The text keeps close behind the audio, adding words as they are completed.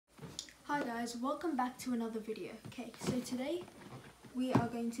Hi guys, welcome back to another video. Okay, so today we are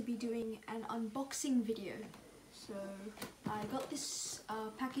going to be doing an unboxing video. So I got this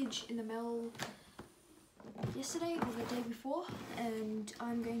package in the mail yesterday or the day before, and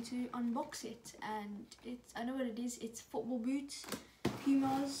I'm going to unbox it. And I know what it is. It's football boots,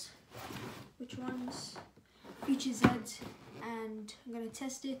 Pumas. Which ones? Future Zeds, and I'm going to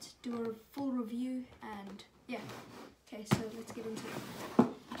test it, do a full review, and yeah. Okay, so let's get into it.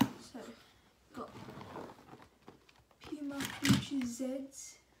 So, got Puma Future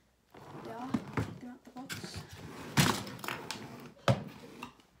Zeds. There, take them out the box.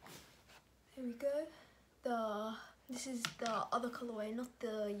 There we go. This is the other colorway, not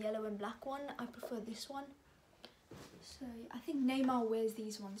the yellow and black one. I prefer this one. So I think Neymar wears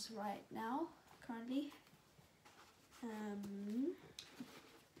these ones right now, currently.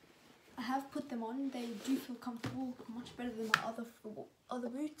 I have put them on. They do feel comfortable, much better than my other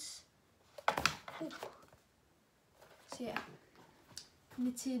boots. Ooh. So yeah,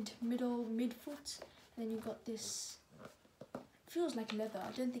 knitted midfoot, and then you got this. Feels like leather.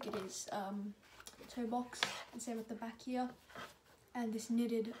 I don't think it is. Toe box, and same with the back here, and this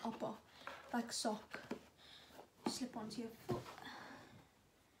knitted upper, like sock. Slip onto your foot.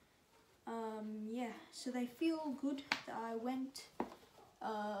 Yeah, so they feel good. I went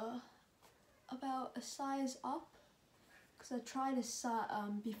about a size up because I tried a size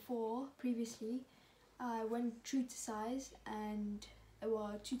previously. I went true to size and they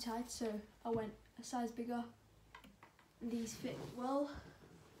were too tight, so I went a size bigger. These fit well.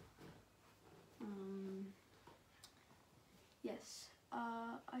 Yes,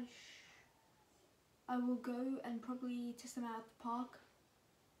 I will go and probably test them out at the park,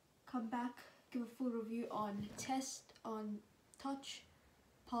 come back, give a full review on test, on touch,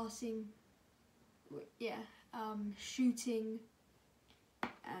 passing, yeah, shooting,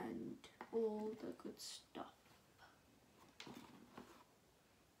 and all the good stuff.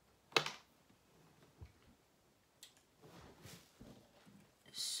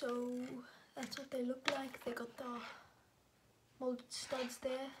 So that's what they look like. They got the molded studs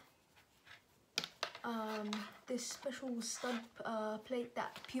there. This special stud plate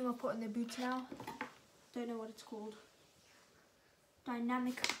that Puma put on their boots now. Don't know what it's called.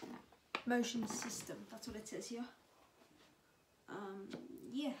 Dynamic motion system. That's what it says here.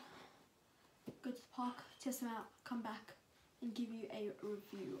 Yeah. Go to the park, test them out, come back, and give you a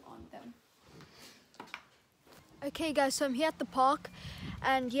review on them. Okay guys, so I'm here at the park,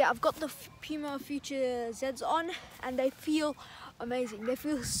 and yeah, I've got the Puma Future Zeds on, and they feel amazing. They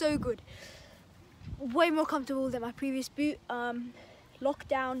feel so good. Way more comfortable than my previous boot.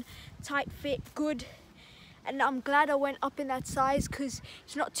 Lockdown, tight fit, good. And I'm glad I went up in that size because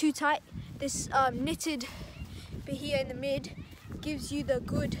it's not too tight. This knitted bit here in the mid gives you the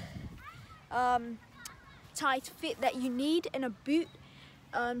good tight fit that you need in a boot.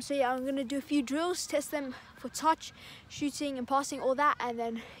 So yeah, I'm gonna do a few drills, test them for touch, shooting and passing, all that, and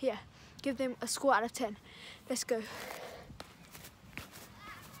then yeah, give them a score out of 10. Let's go.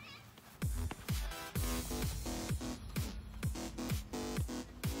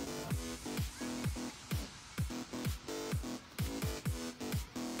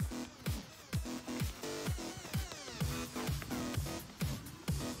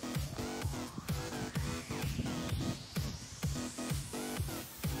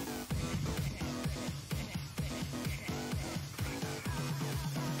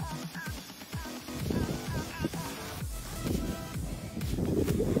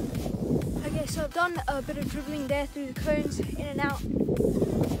 So I've done a bit of dribbling there through the cones, in and out.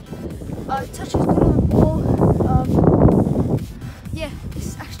 Touch is good on the ball. Yeah, this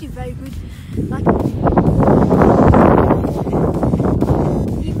is actually very good. Like,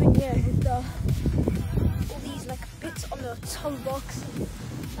 even yeah, with all these like bits on the toe box.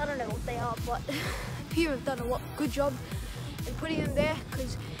 I don't know what they are, but Puma have done a good job in putting them there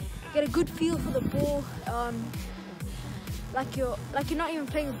because you get a good feel for the ball. Like you're not even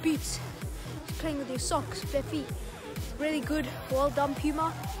playing with boots. Playing with your socks, bare feet. It's really good. Well done,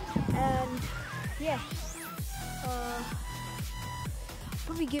 Puma. And yeah, I'll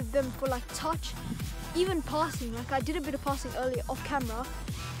probably give them for like touch, even passing. Like I did a bit of passing earlier off camera,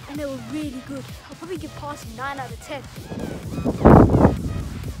 and they were really good. I'll probably give passing 9 out of 10.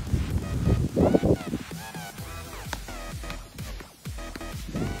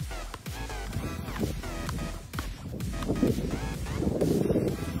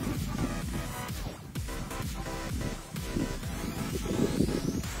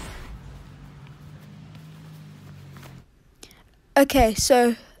 Okay,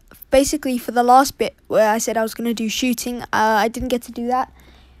 so basically for the last bit where I said I was going to do shooting, I didn't get to do that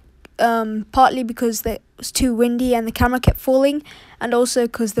partly because it was too windy and the camera kept falling, and also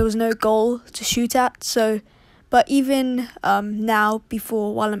because there was no goal to shoot at. So, but even now,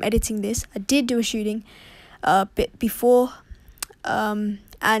 while I'm editing this, I did do a shooting a bit before, and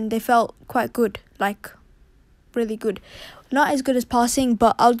they felt quite good, like really good. Not as good as passing,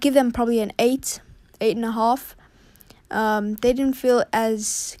 but I'll give them probably an 8.5. They didn't feel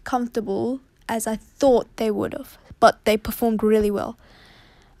as comfortable as I thought they would have, but they performed really well.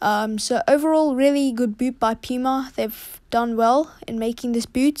 So overall, really good boot by Puma. They've done well in making this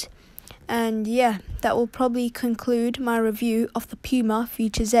boot. And yeah, that will probably conclude my review of the Puma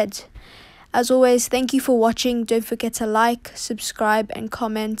Future Z. As always, thank you for watching. Don't forget to like, subscribe and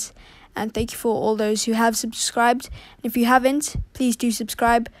comment. And thank you for all those who have subscribed. And if you haven't, please do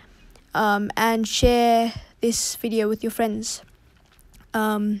subscribe and share this video with your friends.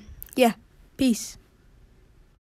 Yeah, peace.